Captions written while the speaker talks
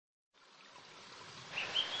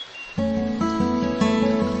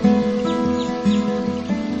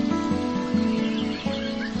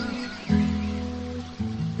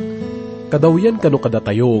Kadawyan kano kada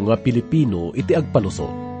tayo nga Pilipino iti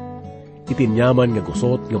agpalusot. Itinyaman nga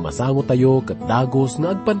gusot nga masango tayo ket dagos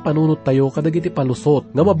nga agpanpanunot tayo kadagiti palusot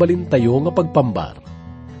nga mabalin tayo nga pagpambar.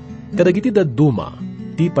 Kadagiti dadduma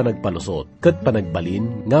ti panagpalusot ket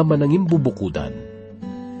panagbalin nga manangim bubukudan.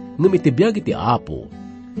 Ngem iti biag iti Apo,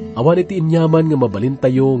 awan iti inyaman nga mabalin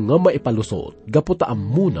tayo nga maipalusot gapu ta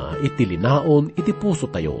ammuna iti linaon iti puso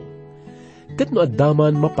tayo. Ket no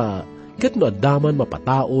addaman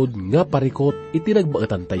mapataod nga parikot iti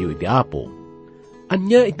nagbaetan tayo iti Apo.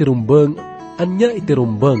 Anya itirumbeng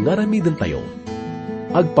nga aramiden tayo.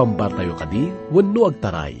 Agpambar tayo kadi wenno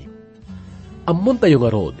agtaray. Ammon tayo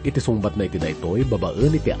nga rod iti sungbat na iti daytoy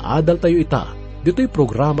babaen iti adal tayo ita. Dito'y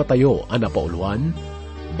programa tayo anapauluan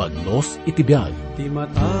Bagnos iti biag. Ti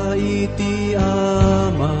mata iti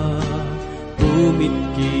Ama tumit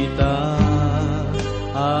kita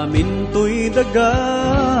amin to'y daga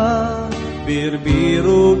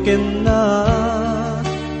birbiro ken na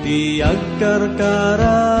ti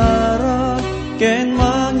agkarkarara ken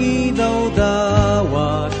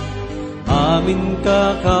mangidawdawat amin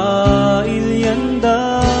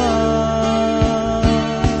kakailyanda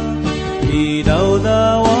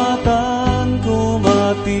idawdawatan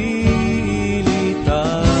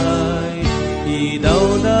kumatilitay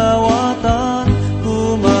idawdawatan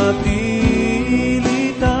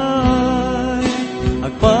kumatilitay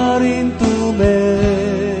agparin tume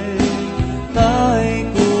tay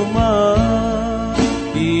kuma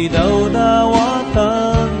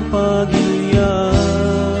idawdawatan pagilyan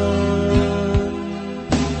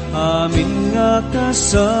amin nga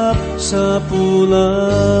kasap sa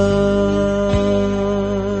pulan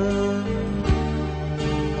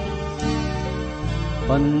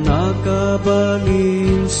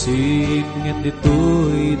panakabalinsik nget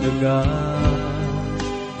dito'y daga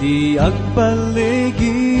di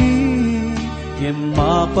agbaligi ngem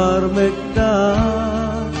maparmekda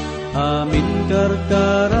amin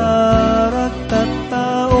karkararat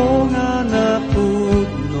tattao nga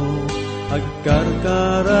napudno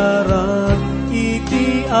agkarkararat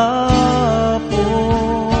iti Apo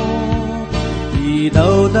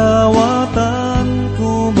idawdawatan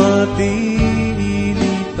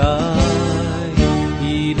kumatilitay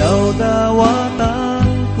idawdawatan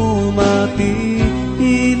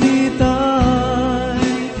kumatilitay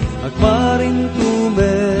agparing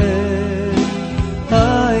tume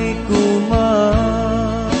ay kuma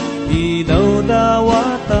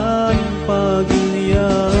idawdawatan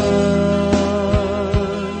pagilyan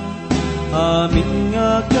amin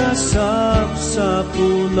nga kasap sa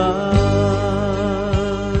pulan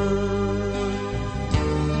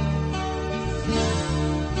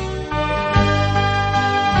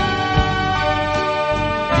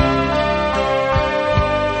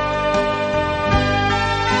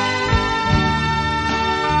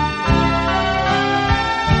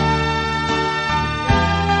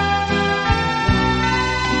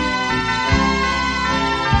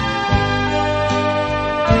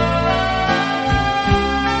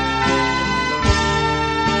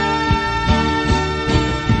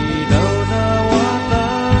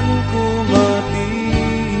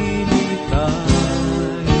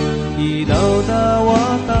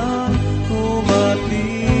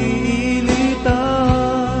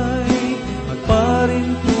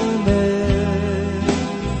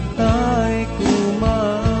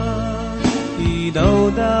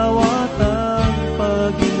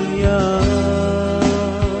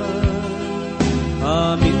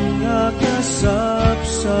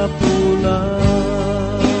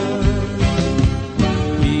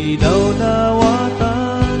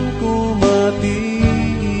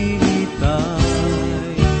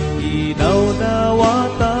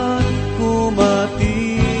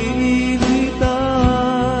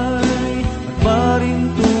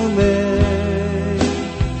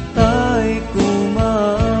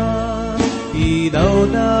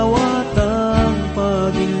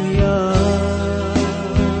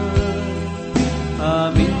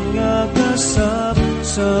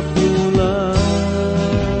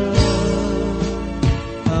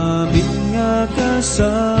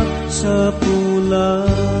sa pula.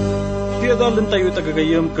 Di adalan tayo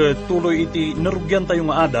tagagayam ket tuloy iti narugyan tayo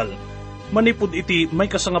nga adal. Manipud iti may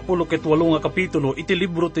kasangapulo ket 8 nga kapitulo iti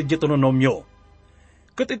libro ti Deuteronomio.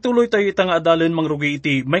 Ket ituloy tayo ita nga adalen mangrugi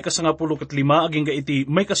iti may kasangapulo ket 5 aging ga iti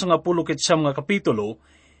may kasangapulo ket 9 nga kapitulo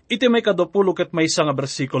iti may 20 ket may 1 nga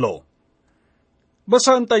bersikulo.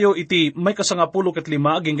 Basahan tayo iti may kasangapulo ket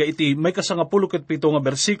 5 aging ga iti may kasangapulo ket 7 nga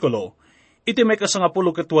bersikulo iti may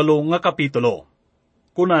kasangapulo ket 8 nga kapitulo.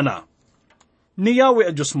 Kunana, ni Yahweh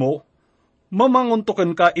a Diyos mo,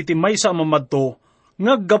 mamanguntukan ka iti maysa mamadto,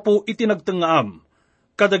 ngaggapo iti nagtengaam,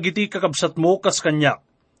 kadagiti kakabsat mo kas kanya,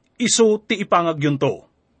 iso ti ipangag yun to.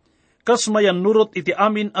 Kas mayan nurot iti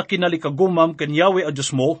amin a kinalikagumam ken Yahweh a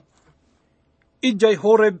Diyos mo, ijay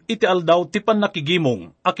Horeb iti aldaw ti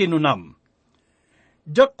panakigimong a kinunam.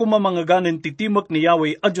 Diyak kumamangaganen ti timek ni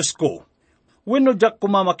Yahweh a Diyos ko, wenno diyak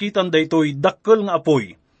kumamakitan daytoy dakkel nga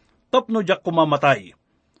apoy, tapno diyak kumamatay.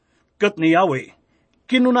 Ket ni Yahweh,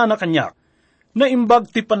 kinunana kanyak, na imbag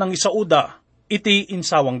ti panangisauda, iti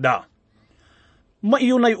insawang da.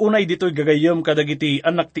 Maiyunay-unay dito'y gagayem kadagiti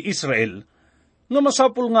anak ti Israel, nga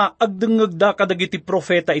masapul nga agdengeg da kadagiti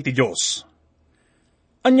profeta iti Diyos.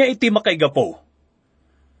 Anya iti makaigapo.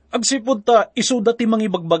 Agsipud ta isuda ti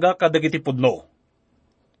mangibagbaga kadagiti pudno.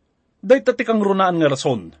 Dayta ti kang runaan nga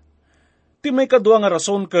rason. Ti may kadua nga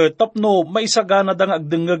rason ke tapno maisagana da nga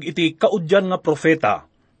agdengeg iti kaudyan nga profeta.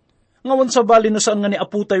 Ngawan sa bali no saan nga ni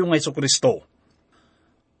Apo tayo nga Jesu-Kristo.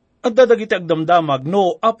 At dadagiti agdamdamag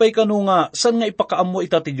no apay kanu nga saan nga ipakaammo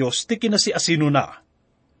ita ti Diyos ti kinasi asino na.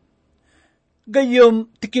 Gayem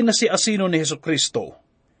ti kinasi asino ni Jesu-Kristo.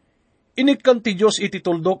 Inikkan ti Diyos iti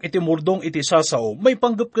tuldok iti murdong iti sasaw may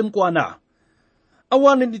panggapken kwa na.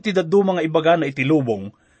 Awanin iti daddu mga ibaga na iti lubong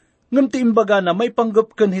ngem ti imbaga na may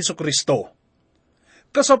panggapken Jesu-Kristo.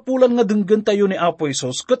 Kasapulan nga denggen tayo ni Apo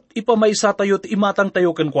Isos, ket ipamaysa tayo ti imatang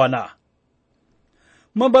tayo kenkwana.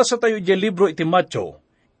 Mabasa tayo di libro iti Matthew,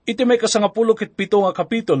 iti may 17 nga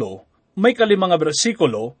kapitulo, may 5 nga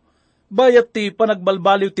bersikulo, bayat ti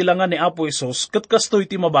panagbalbaliw ti langan ni Apo Isos, ket kastoy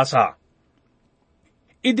ti mabasa.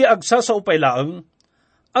 Idi agsa sa upay laeng,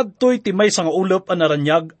 adtoy ti may nga ulep a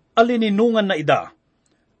naranyag, alininungan na ida,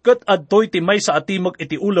 ket adtoy ti may sa atimag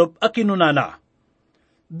iti ulep a kinunana.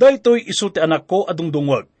 Daytoy iso ti anak ko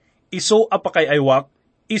adungdungwag, iso apakay aywak,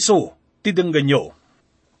 iso ti dengganyo.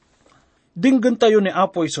 Dinggan tayo ni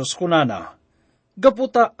Apo Isos kunana,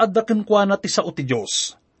 gaputa addaken kwa na ti sao ti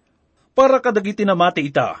Diyos. Para kadagiti namati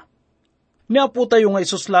ita, ni Apo tayo nga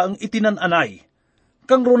Isos laeng itinananay,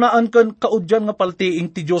 kang runaan ken kaudyan nga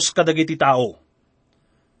paltiing ti Diyos kadagiti tao.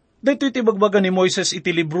 Daytoy ti bagbaga ni Moises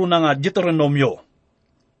iti libro na nga Deuteronomyo.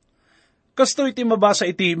 Kasto iti mabasa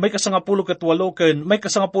iti may 18 ken may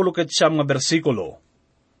 19 nga bersikulo.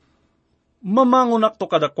 Mamangunak to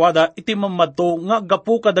kadakwada iti mamadto nga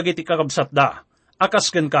gapu kadagiti kakabsat da,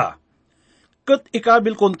 akas ken ka. Ket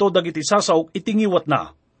ikabil konto dagiti sasaok iti ngiwat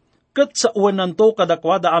na. Ket sa uwanan to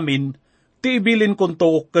kadakwada amin, ti ibilin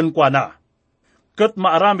konto ken kuana. Ket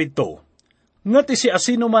maaramid to. Nga ti si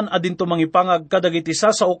asino man adinto mangipangag kadagiti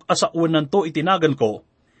sasaok asa uwanan to itinagan ko,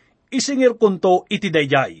 isingir konto iti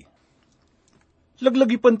dayjay.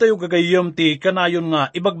 Laglagipan tayo gagayam ti kanayon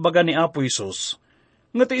nga ibagbaga ni Apo Isos,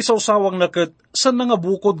 nga ti isawsawang naket san nga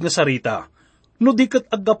bukod nga sarita, no di ket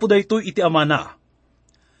aggapo daytoy iti amana.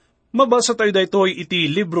 Mabasa tayo daytoy iti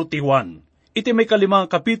libro ti Juan, iti may 5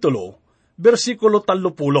 kapitulo, bersikulo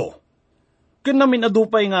 30. Ken namin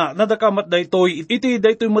adupay nga nadakamat daytoy iti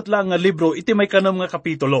daytoy metla nga libro iti may 6 nga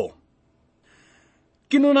kapitulo.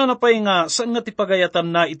 Kinuna na pay nga saan nga ti pagayatan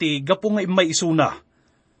na iti gapo nga imay isuna,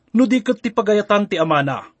 no di ket ti pagayatan ti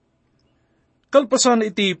amana. Kalpasan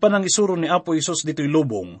iti panangisuro ni Apo Isos dito'y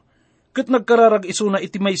lubong, ket nagkararag isuna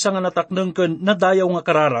iti maysa nga natakneng ken nadayaw nga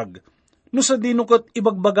kararag, no sa dino ket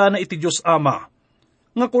ibagbaga na iti Diyos Ama.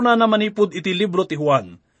 Nga kuna na manipod iti libro ti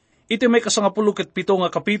Juan, iti may 17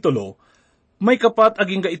 nga kapitulo, may 4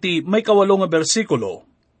 aging ga iti may 8 nga bersikulo.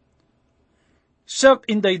 Siak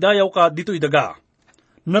indaydayaw ka dito'y daga,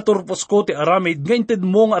 naturpos ko ti aramid nga inted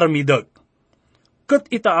mo nga aramidag. Ket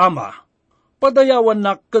ita ama, padayawan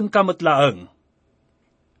na ken kamatlaeng.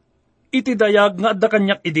 Iti dayag nga adda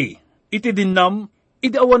kanyak idi, iti dinnam,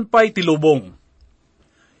 idi awan pay ti lubong.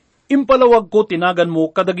 Impalawag ko tinagan mo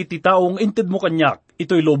kadagiti taong inted mo kanyak,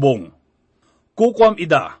 ito'y lubong. Kukuam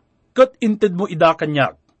ida, ket inted mo ida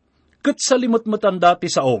kanyak, ket salimot matanda ti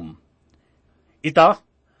saom. Ita,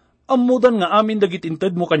 amudan nga amin dagit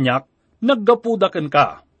inted mo kanyak, naggapudaken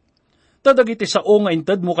ka. Tadagiti sao nga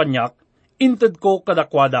inted mo kanyak, inted ko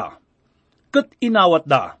kadakwada. Ket inawat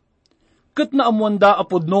da. Ket naamuan da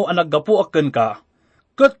apudno ang naggapuakken ka,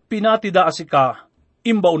 ket pinati da asika,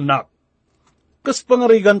 imbaunnak. Kas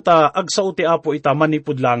pangarigan ta, agsao ti Apo ita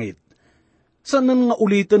manipud langit. Sanan nga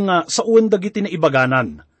ulitin nga sa uwan dagiti na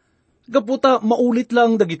ibaganan. Gaputa maulit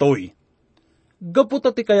lang dagitoy.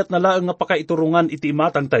 Gaputa ti kayat na laang nga pakaiturungan iti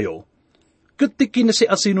imatang tayo, ket ti kinasi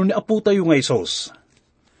asino ni Apo tayo nga Isos.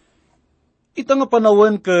 Ita nga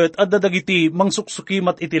panawen ket adda dagiti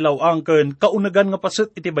mangsuksukimat iti lawang ken kaunagan nga paset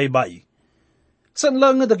iti baybay. San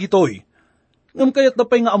lang nga dagitoy? Ngem kayat na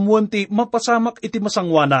pay nga amuan ti mapasamak iti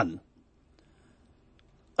masangwanan.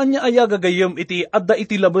 Anya aya gagayem iti adda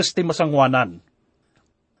iti labes ti masangwanan.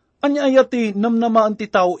 Anya aya ti namnamaan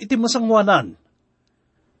ti tao iti masangwanan.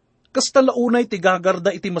 Kas talaunay ti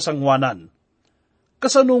gagarda iti masangwanan.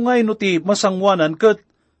 Kasanungay no ti masangwanan ket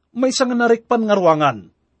may nga narikpan nga ruangan.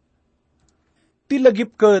 Ti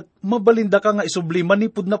lagip ket mabalinda ka nga isubli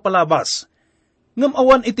manipod na palabas. Ngam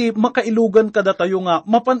awan iti makailugan kada tayo nga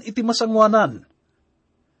mapan iti masangwanan.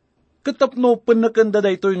 Ketapno penekenda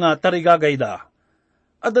daytoy nga tarigagay da.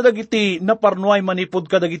 Adadag iti naparnuay manipod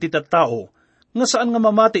kadag iti tattao nga saan nga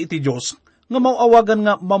mamati iti Diyos nga mauawagan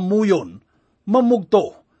nga mamuyon,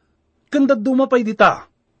 mamugto, kanda dumapay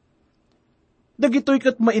dita. Dagitoy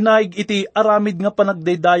kat mainaig iti aramid nga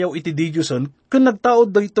panagdaydayaw iti Diyosen ken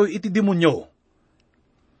nagtaod daytoy iti demonyo.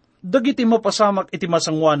 Dagiti mapasamak iti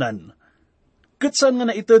masangwanan. Ket saan nga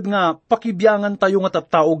naited nga pakibiyangan tayo nga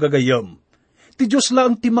tattao gagayem. Ti Diyos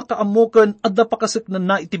lang ti makaamuken adda pakasaknan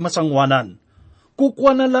na iti masangwanan.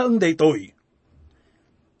 Kukwa na lang daytoy.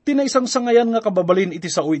 Tinaisang sangayan nga kababalin iti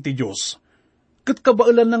sao iti Diyos. Ket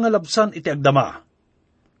kabailan na nga labsan iti agdama.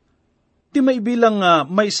 Ti maibilang nga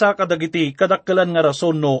may isa kadagiti kadakkelan nga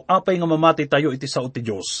rason no apay nga mamati tayo iti sao ti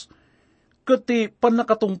Diyos. Ket ti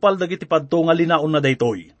panakatungpal dagiti padto nga linaon na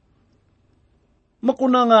daytoy.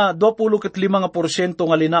 Makuna nga 25%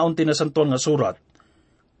 nga linaon ti nasantuan nga surat.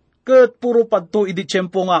 Ket puro padto idi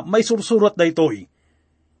tiyempo nga may sursurat daytoy.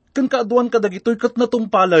 Ken kaaduan kadagitoy ket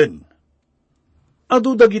natungpalan.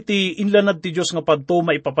 Adu dagiti inlanad ti Diyos nga padto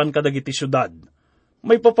maipapan kadagiti syudad.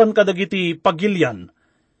 Maipapan kadagiti pagilyan.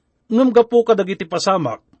 Ngam gapo kadagiti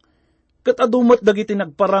pasamak, ket adumat dagiti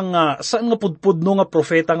nagparang nga saan nga pudpudno nga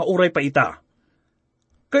profeta nga uray pa ita.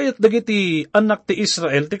 Kayat dagiti anak ti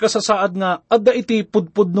Israel ti kasasaad nga adda iti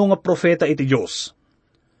pudpudno nga profeta iti Diyos.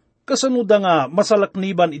 Kasanuda nga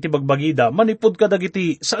masalakniban iti bagbagida manipod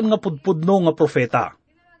kadagiti saan nga pudpudno nga profeta.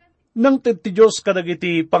 Nang ti Diyos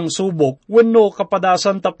kadagiti pangsubok wenno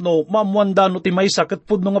kapadasan tapno maamuanda no ti maysa ket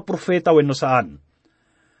pudno nga profeta wenno saan.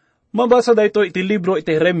 Mabasa dayto iti libro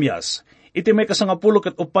iti Jeremias, iti may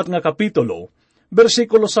 14 nga kapitulo,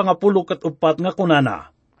 bersikulo 14 nga kunana.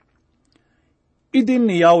 Idin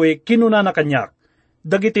ni Yahweh kinunana kanyak,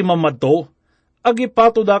 dagiti mamadto,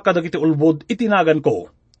 agipato da kadagiti ulbod itinagan ko.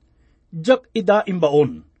 Jak ida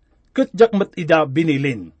imbaon, ket jak met ida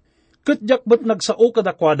binilin, ket jak met nagsao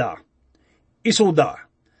kadakwada. Isuda,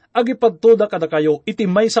 agipadto da kada kayo iti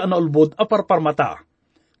maysa na ulbod aparparmata,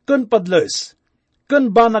 ken padles, ken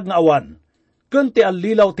banag nga awan, ken ti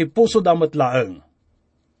allilaw ti puso damat laeng.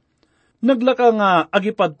 Naglaka nga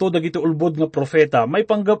agipadto dagiti ulbod nga profeta, may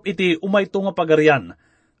panggap iti umayto nga pagarian,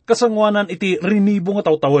 kasangwanan iti rinibo nga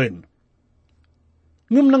tawtawen.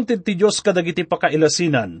 Ngem nang ti Diyos kadagiti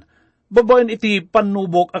pakailasinan, babaen iti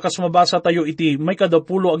panubok akas mabasa tayo iti may 10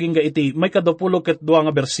 aging ga iti may 12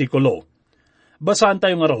 nga bersikulo. Basaan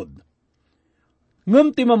tayo nga rod.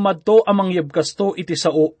 Ngem ti mamadto amang yebkasto iti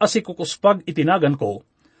sao asikukuspag itinagan ko,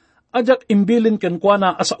 ajak imbilin ken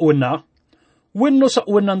kuana asauwen na, wenno sa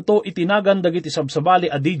uwenan to itinagan dagiti sabsabali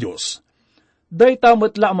a Diyos, dayta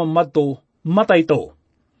metla mamadto matay to.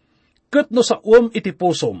 Ket no sa uwem iti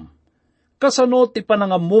pusom, kasano ti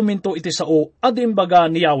panangamumin to iti sao adimbaga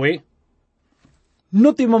ni Yahweh?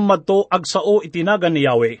 No ti mamadto agsao itinagan ni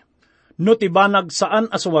Yahweh, no ti banag saan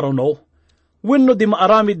asuwaruno, wenno di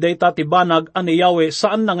maaramid dayta ti banag ani Yahweh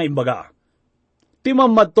saan na nga imbaga. Ti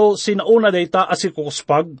mamadto sinauna dayta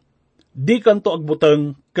asikukuspag, di kanto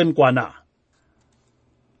agbuteng ken kuana.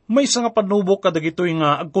 May isa nga panubok kadagitoy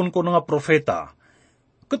nga agkunkuno nga profeta,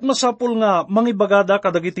 ket masapul nga mangibagada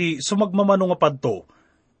kadagiti sumagmamano nga padto,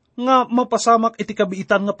 nga mapasamak iti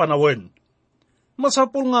kabiitan nga panawin.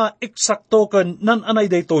 Masapul nga eksakto ken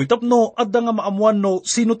nananay daytoy tapno adda nga maamuan no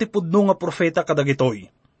sino ti pudno nga profeta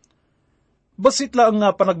kadagitoy. Basit lang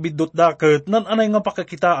nga panagbidot daket nananay nga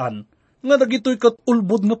pakakitaan nga dagitoy ket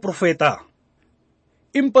ulbod nga profeta.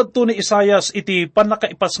 Impadto ni Isaias iti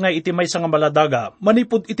panakaipas nga iti maysa nga maladaga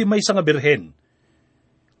manipod iti maysa nga birhen.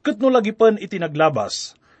 Ket no lagipen iti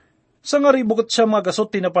naglabas, sa nga ribukot siya mga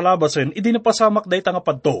gasot tinapalabasen iti napasamak dayta nga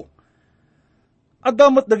padto.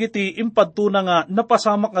 Adamat dagiti impadto na nga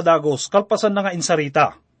napasamak nga dagos kalpasan na nga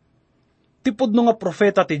insarita. Tipod no nga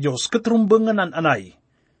profeta ti Diyos ket rumbeng nga nananay.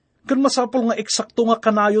 Ken masapol nga eksakto nga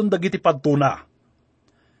kanayon dagiti padto na.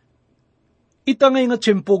 Itangay nga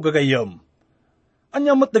tiyempo gagayem.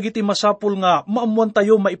 Anyamat dagiti masapul nga maamuan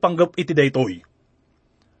tayo maipanggap iti daytoy.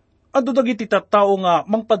 Adu dagiti tattao nga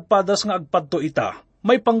mangpadpadas nga agpadto ita,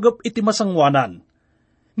 may panggap iti masangwanan.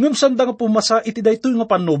 Ngem sanda nga pumasa iti daytoy nga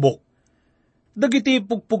panubok. Dagiti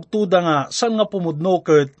pugpugtuda nga saan nga pumudno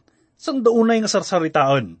ket saan daunay nga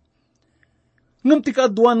sarsaritaan. Ngem ti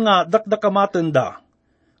kaaduan nga dakdakamaten da,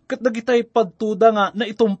 ket dagitay padtuda nga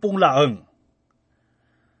naitumpong laeng.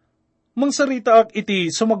 Mangsarita ak iti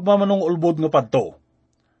sumagmamanong ulbod nga padto.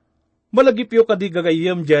 Malagipyo kadi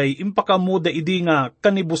gagayem jay impakamuda idi nga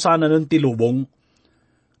kanibusana ng tilubong.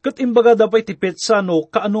 Kat imbaga dapay tipet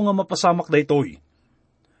sano kaano nga mapasamak daytoy.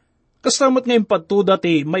 Kastamat nga impadto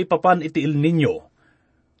dati maipapan iti Il Niño.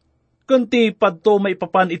 Kanti padto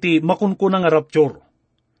maipapan iti makunkuna nga rapture.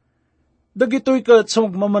 Dagitoy kat sa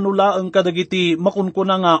magmamanulaang kadagiti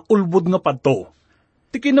makunkuna nga ulbud nga padto.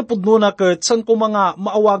 Ti kinapudno na kat san ko mga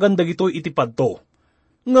maawagan dagitoy iti padto.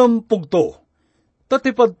 Ngam pugto. Tati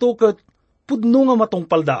padto kat pudno nga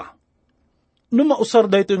matungpalda. No mausar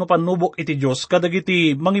daytoy nga panubok iti Diyos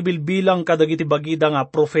kadagiti mangibilbilang kadagiti bagida nga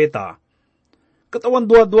profeta. Katawan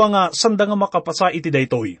dua-dua nga sanda nga makapasa iti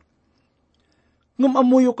daytoy. Ngam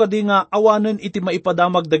amuyo kadi nga awanen iti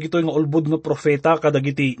maipadamag dagitoy nga ulbud nga profeta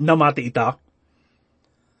kadagiti namati ita.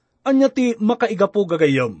 Anya ti makaigapo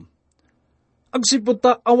gagayem. Agsipud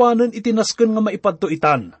ta awanen iti nasken nga maipadto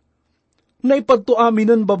itan. Naipadto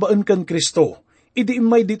aminen babaan kan Kristo, idi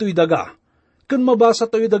imay ditoy daga. Kan mabasa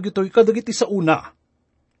tayo dagitoy kadagiti sa una.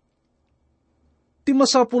 Ti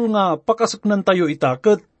masapul nga pakasaknan tayo ita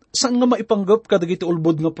ket saan nga maipanggap kadagiti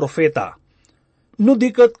ulbud nga profeta. No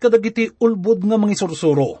di ket kadagiti ulbud nga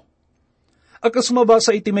mangisursuro. Akas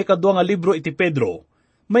mabasa iti may kadwa nga libro iti Pedro,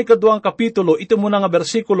 may kadwa nga kapitulo iti muna nga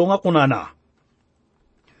bersikulo nga kunana.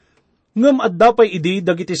 Ngem addapay idi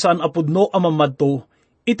dagiti saan apudno a mamadto,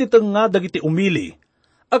 iti tenga dagiti umili.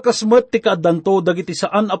 Akas met ti kaaddanto dagiti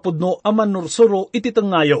saan apudno a manursuro iti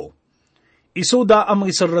tengayo. Isuda ang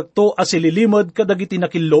isarrekto a sililimod kadagiti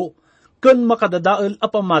nakillo, ken makadadael a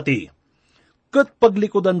pamati. Ket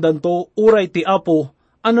paglikodan danto uray ti Apo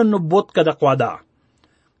ananubot kadakwada.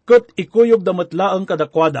 Ket ikuyog dametlaeng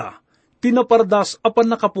kadakwada, tinapardas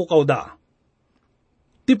apan nakapukaw da.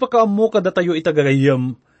 Ti pakaammo kadatayo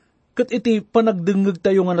itagagayem, ket iti panagdengeg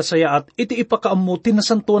tayo nga nasayaat, iti ipakaammo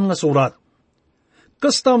tinasantuan nga surat.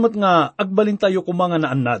 Kastamat nga agbalin tayo kumanga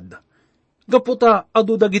naannad. Gaputa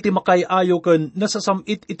adu dagiti makayayo ken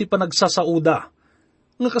nasasamit iti panagsasauda.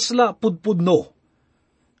 Nga kasla pudpudno.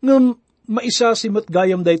 Ngem maisa simet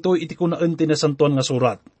gayam daytoy iti kunaan tinasantuan nga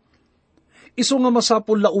surat. Isu nga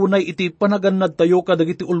masapul launay iti panagannad tayo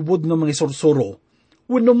kadagiti ulbud nga mga isursuro.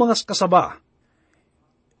 Wenno mga kasaba.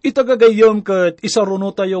 Itagagayam ket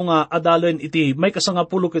isaruno tayo nga adalan iti may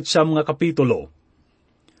kasangapulo ket siyam nga kapitulo.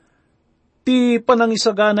 Ti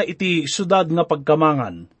panangisagana iti syudad nga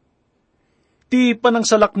pagkamangan. Ti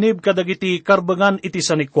panangsalaknib kadagiti karbengan iti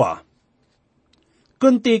sanikwa.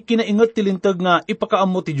 Kunti kinainget ti linteg nga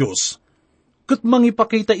ipakaammo ti Diyos. Ket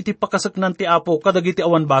mangipakita iti pakasaknan ti Apo kadagiti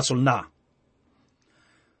awan basol na.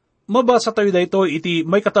 Mabasa tayo dayto iti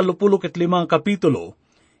may 35 kapitulo,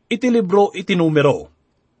 iti libro iti numero.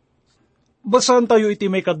 Basahan tayo iti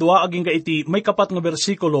may kadwa aging ka iti may 4 nga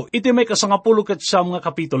bersikulo, iti may 19 nga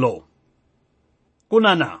kapitulo.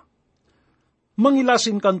 Kunana,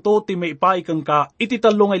 mangilasin kanto ti may ipaikan ka, iti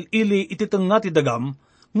talong ili iti tenga ti dagam,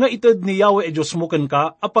 nga ited ni Yahweh e Diyos mo ken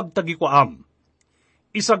ka, apag tagikuam.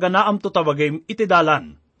 Isa ganaam to tawagim iti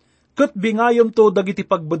dalan. Ket bingayom to dagiti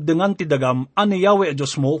pagbeddengan ti dagam, ani Yahweh e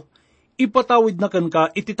Diyos mo, ipatawid na ken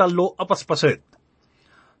ka iti talo apaspaset.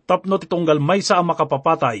 Tapno ti tunggal maysa a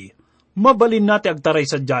makapapatay, mabalin na ti agtaray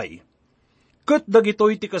sadyay. Ket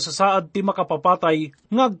dagitoy ti kasasaad ti makapapatay,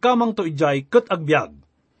 nga agkamang to ijay ket agbyag.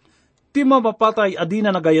 Ti mapapatay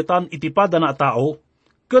adina nagayatan iti pada na tao,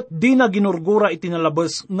 ket di na ginurgura iti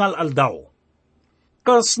nalabes ngal aldaw.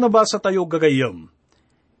 Kas nabasa tayo gagayem.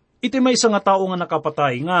 Iti may nga tao nga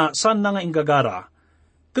nakapatay, nga saan na nga inggagara,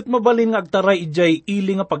 ket mabalin nga agtaray ijay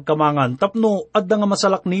ili nga pagkamangan, tapno adda nga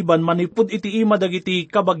masalakniban manipud iti ima dagiti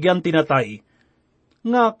kabagyan tinatay,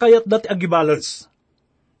 nga kayat dati agibales.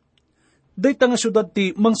 Dayta nga syudad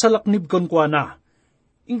ti mangsalaknib kon kuana,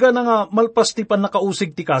 ingga na nga malpas ti pan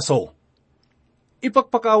nakausig ti kaso.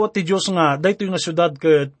 Ipakpakawat ti Diyos nga dayto nga syudad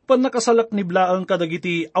ket pan nakasalaknib laeng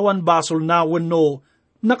kadagiti awan basol na wenno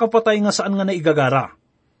nakapatay nga saan nga naigagara.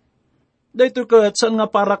 Dayto ket saan nga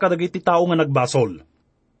para kadagiti tao nga nagbasol.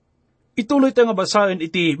 Ituloy tayo nga basahin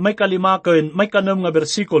iti may 5 ken may 6 nga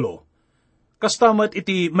bersikulo. Kastamat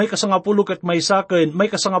iti may 10 ket maysa ken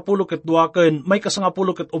may 10 ket 2 ken may 10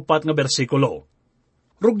 ket 4 nga bersikulo.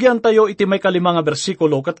 Rugyan tayo iti may 5 nga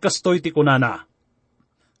bersikulo ket kastoy ti kunana.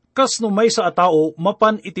 Kas no maysa a tao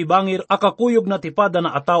mapan iti bangir akakuyog na tipada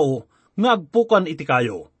na a tao nga agpukan iti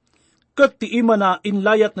kayo. Ket ti ima na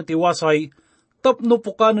inlayat na tiwasay tapno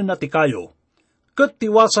pukanen na ti kayo. Ket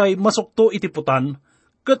tiwasay masukto iti putan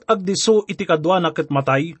ket agdiso iti kadwana ket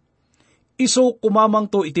matay. Iso kumamang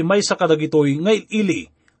to iti maysa kadagitoy nga ili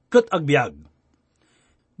ket agbyag.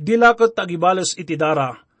 Dila ket agibales iti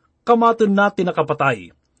dara, kamaten na tinakapatay.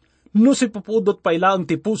 No si pupudot pailaang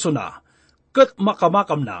ti puso na, ket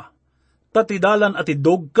makamakam na, tatidalan at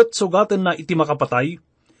idog ket sugaten na iti makapatay,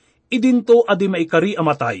 idinto adi maikari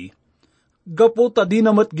amatay, gapo ta di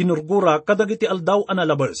namat ginurgura kadagiti aldaw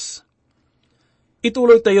analabas.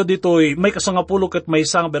 Ituloy tayo ditoy may 10 ket may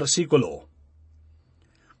 1 bersikulo.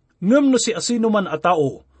 Ngem no si asino man a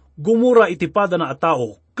tao, gumura iti pada na a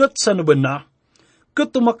tao, ket sanuben na,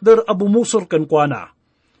 ket tumakder a bumusor ken kuana,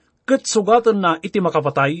 ket sugaten na iti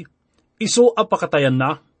makapatay, iso a pakatayan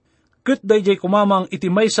na, ket dayjay kumamang iti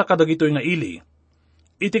maysa kadagitoy nga ili.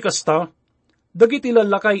 Iti kasta, dagiti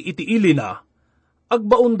lalakay iti ili na,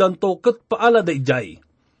 agbaon danto ket paala dayjay,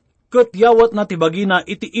 ket yawat na tibagina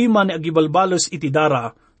iti ima ni agibalbalos iti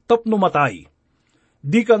dara, tapno matay.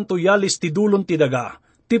 Di kanto yalis ti dulon ti daga,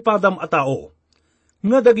 ti padam a tao.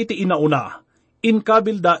 Nga dagiti inauna,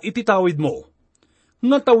 inkabilda iti tawid mo.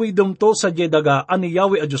 Nga tawidom to sa daga ani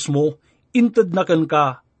Yahweh a Diyos mo, inted na ken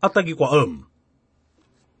ka at agikwaem.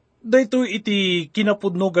 Daytoy iti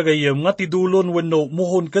kinapudno gagayem nga ti dulon wenno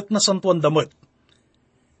muhon ket nasantuan damet.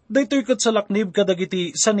 Daytoy ket salaknib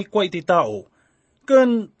kadagiti sanikwa iti tao,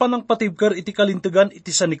 ken panangpatibker iti kalintegan iti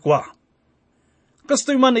sanikwa.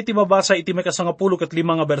 Kastoy man iti mabasa iti may 15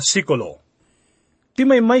 nga bersikulo. Ti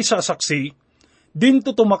may sa saksi,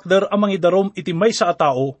 dinto tumakder amang idarom iti maysa a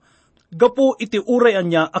tao, gapo iti uray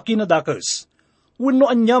anya a kinadakes, wenno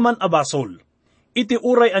anyaman a basol, iti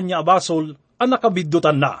uray anya a basol a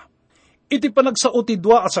nakabiddutan na. Iti panagsao ti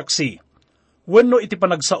 2 a saksi, wenno iti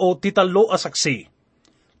panagsao ti 3 a saksi,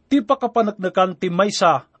 ti pakapanagnakan ti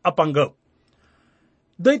maysa a panggep.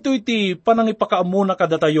 Daytoy iti panangipakaamuna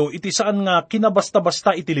kadatayo iti saan nga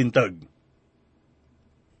kinabasta-basta iti lintag.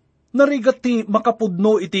 Narigat ti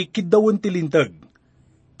makapudno iti kidawon ti lintag,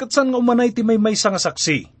 katsan nga umanay ti may maysa nga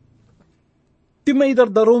saksi. Ti may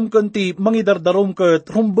dardarom ken ti mangidardarom ket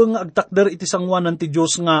rumbeng nga agtakder iti sangwanan ti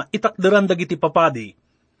Dios nga itakderan dagiti papadi,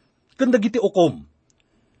 ken dagiti ukom.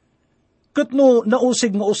 Ket no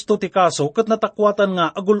nausig nga usto ti kaso ket natakwatan nga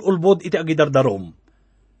agululbod iti agidardarom,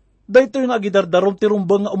 daytoy nga agidardarom ti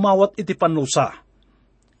rumbeng nga umawat iti panusa.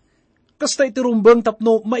 Kasta iti rumbeng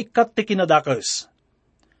tapno maikat ti kinadakes.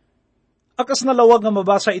 Akas nalawag nga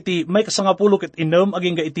mabasa iti may 10 ket 6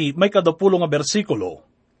 aging ga iti may 20 nga bersikulo.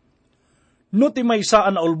 No ti maysa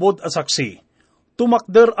a naulbod a saksi,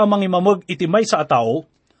 tumakder a mangimameg iti maysa a tao,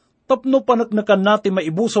 tapno paneknekan na ti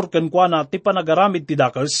maibusor ken kuana ti panagaramid ti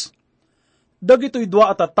dakes, dagitoy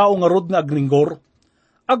 2 at a tao nga rod nga aglinggor,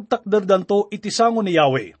 agtakder danto iti sango ni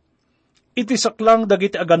Yahweh. Iti saklang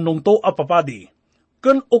dagiti agannong to a papadi,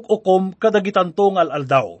 ken ukukom kadagitanto nga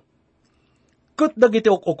alaldaw. Ket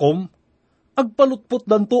dagiti ukukom, agpalutpot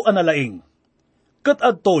danto analaing. Ket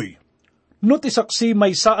adtoy, no ti saksi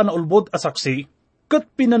maysa a naulbod a saksi, ket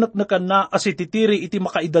pinaneknekan na as ititiri iti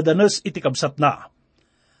makaidadanes iti kabsat na.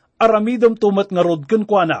 Aramidem tumet nga rod ken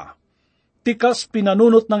kuana, tikas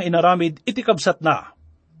pinanunot ng inaramid iti kabsat na.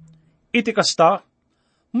 Iti kasta,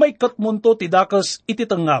 may katmunto ti dakes iti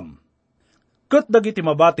tengngam. Ket dagiti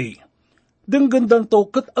mabati, denggen danto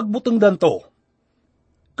ket agbuteng danto.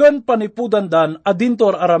 Ken panipudan dan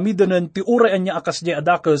adintor aramidenen ti uray anya akas di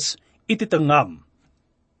adakes iti tengngam.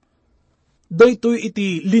 Daytoy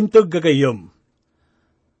iti linteg gagayem.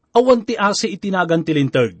 Awan ti asi itinagan ti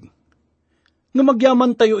linteg. Nga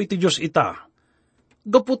magyaman tayo iti Diyos ita.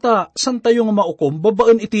 Gaputa san tayo nga maukom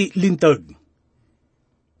babaan iti linteg.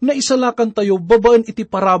 Naisalakan tayo babaan iti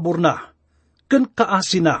parabor na, ken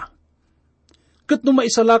kaasi na. Ket no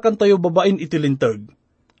maisalakan tayo babain iti linteg,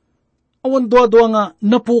 awan dua-dua nga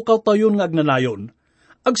napukaw tayo nga agnanayon,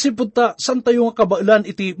 agsipud ta san tayo nga kabailan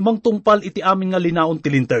iti mangtungpal iti amin nga linaon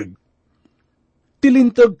ti linteg.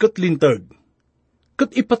 Tilinteg ket linteg,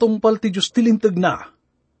 ket ipatungpal ti Diyos tilinteg na.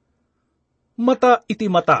 Mata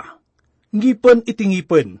iti mata, ngipen iti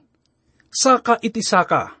ngipen, saka iti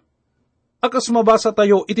saka. Akas mabasa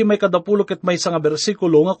tayo iti may 20 ket may 1 nga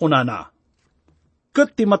bersikulo nga kunana.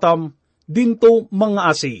 Ket ti matam, dinto mga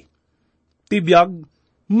asi. Ti biyag,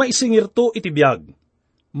 maisingirto iti biyag.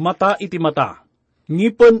 Mata iti mata,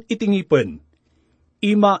 ngipen iti ngipen,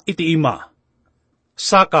 ima iti ima.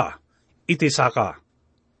 Saka iti saka.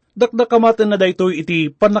 Dakdakamaten na daytoy iti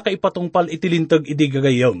panakaipatungpal iti linteg iti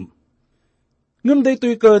gagayem. Ngem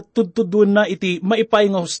daytoy ket tudtuduen na iti maipay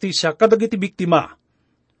nga hustisya kadagiti biktima.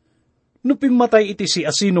 No pingmatay iti si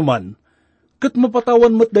asino man, ket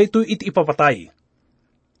mapatawan met daytoy iti ipapatay.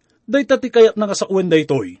 Dayta ti kayat nga kasauwen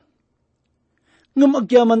daytoy. Ngem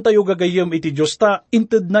agyaman tayo gagayem iti Diyos ta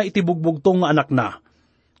inted na iti bugbugtong nga anak na,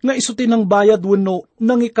 nga isuti ng bayad wenno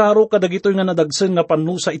nangikaro kadagitoy nga nadagsen nga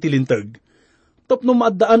panusa iti linteg, tapno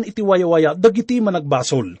maaddaan iti wayawaya dagiti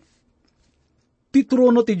managbasol. Ti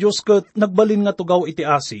trono ti Diyos ket nagbalin nga tugaw iti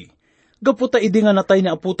asi, gaputa idi nga natay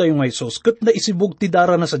ni apo tayo nga Isus ket naisibug ti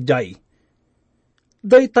dara na sadyay,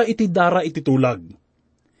 Dayta iti dara iti tulag.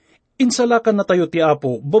 Insalakan na tayo ti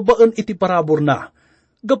Apo, babaan iti parabor na,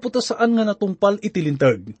 gaputa saan nga natungpal iti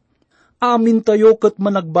lintag. Amin tayo ket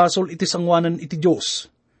managbasol iti sangwanan iti Diyos.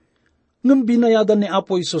 Ngem binayadan ni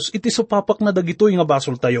Apo Isus iti supapak na dagitoy nga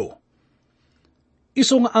basol tayo.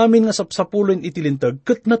 Isu nga amin nga sapsapulen iti lintag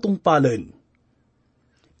ket natungpalen.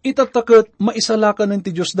 Itataket maisalakan ng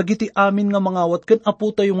ti Diyos dagiti amin nga mangawat ken Apo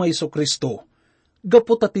tayo nga Isu Kristo.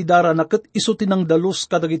 Gaputa ti dara na ket isu tinang dalus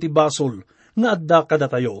kadagiti basol nga adda kada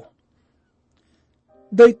tayo.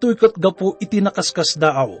 Daytoy ket gapu iti nakaskas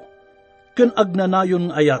daaw, ken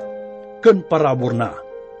agnanayon ayat, ken parabor na.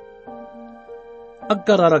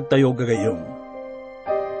 Agkararag tayo gagayom.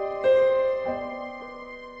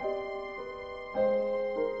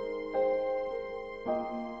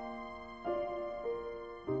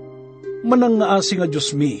 Manang nga asi nga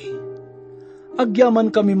Diyos mi,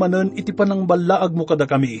 agyaman kami manen iti panangbalaag mo kada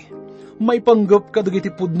kami, may panggap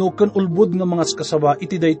kadagiti pudno ken ulbud nga mga kasaba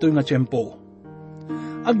iti daytoy nga tiyempo.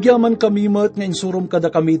 Agyaman kami met nga insurom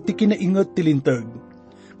kada kami ti kinainget ti lintag,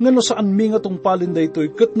 ngano saan mi nga tungpalin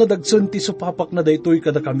daytoy ket nadagsen ti supapak na daytoy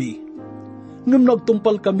kada kami. Ngem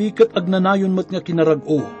nagtungpal kami ket agnanayon met nga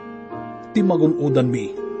kinarag-o, ti magunudan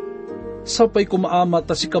mi. Sapay kumaama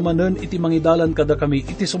ta si kamanen iti mangidalan kada kami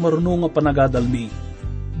iti sumaruno nga panagadal mi,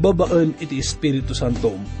 babaan iti Espiritu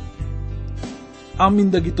Santo.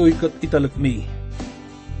 Amin dagitoy ket italek mi,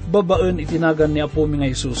 babaan itinagan ni Apo mi nga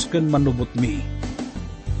Isus ken manubot mi.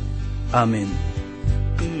 Amen.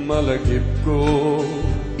 Malagip ko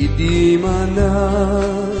iti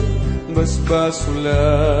manang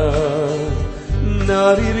basbasulat,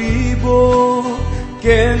 nariribo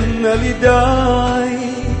ken naliday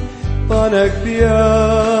panagbiag.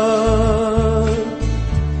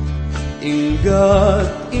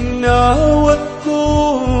 Ingat inawat ko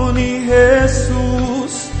ni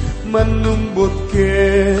Jesus, manumbot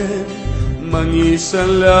ken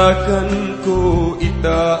mangisalakan ko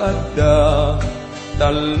itaadda,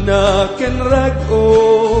 talna ken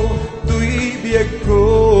rag-o tuy biag ko.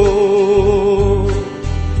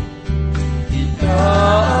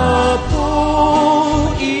 Itaapo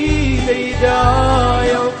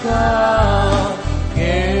idaydayaw ka,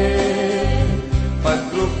 ken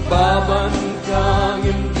pagrukbaban ka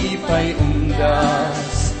hindi pa'y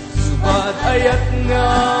undas, subat ayat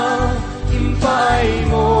nga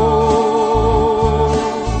impay mo.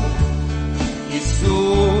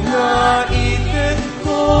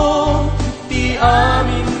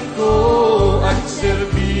 Amin ko at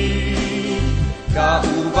serbi,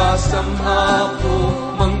 kaubasam ako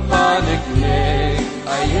mangpanagleg,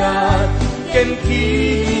 ayat ken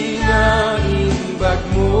kinaimbag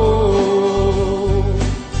mo.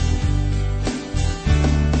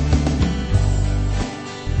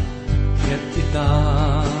 Ket kita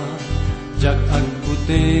jak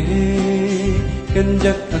agbuti ken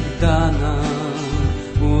jak agdana,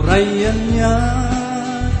 urayan niya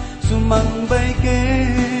sumangbay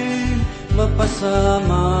ken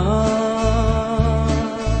mapasama.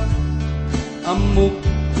 Amok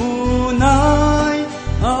punay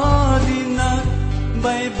adinak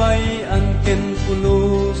baybayan ken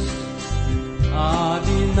pulos,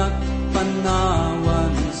 adinak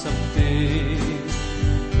panawan sapte,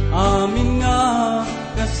 amin nga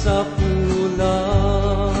kasapula.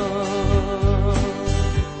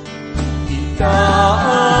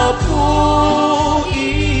 Itaapo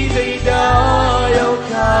dayaw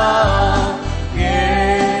ka,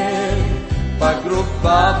 ken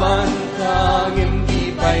pagrukbaban ka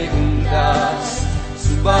hindi pa'y undas,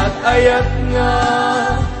 subat ayat nga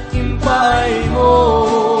impay mo.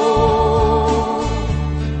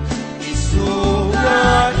 Isu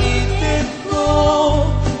nga itit ko,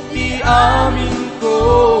 di amin ko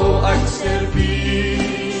ag serbi,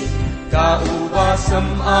 kaubasam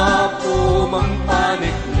ako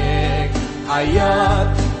mangpaneknek,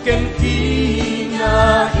 ayat ken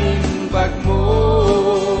kinaimbag mo.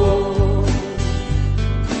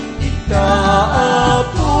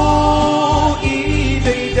 Itaapo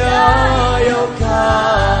idaydayaw ka,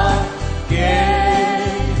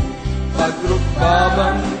 ken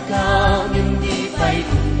pagrukbaban ka hindi pa'y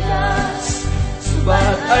undas,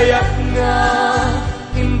 subat ayak nga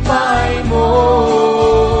impay mo.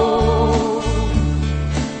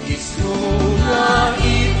 Isu nga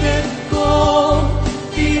itit ko,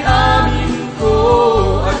 amin ko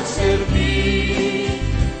at serbi,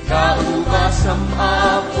 kaubasam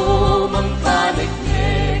ako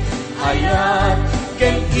mangpaneknek, ayat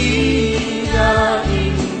ken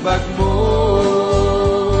kinaimbag mo.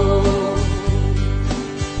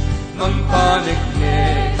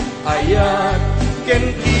 Mangpaneknek, ayat ken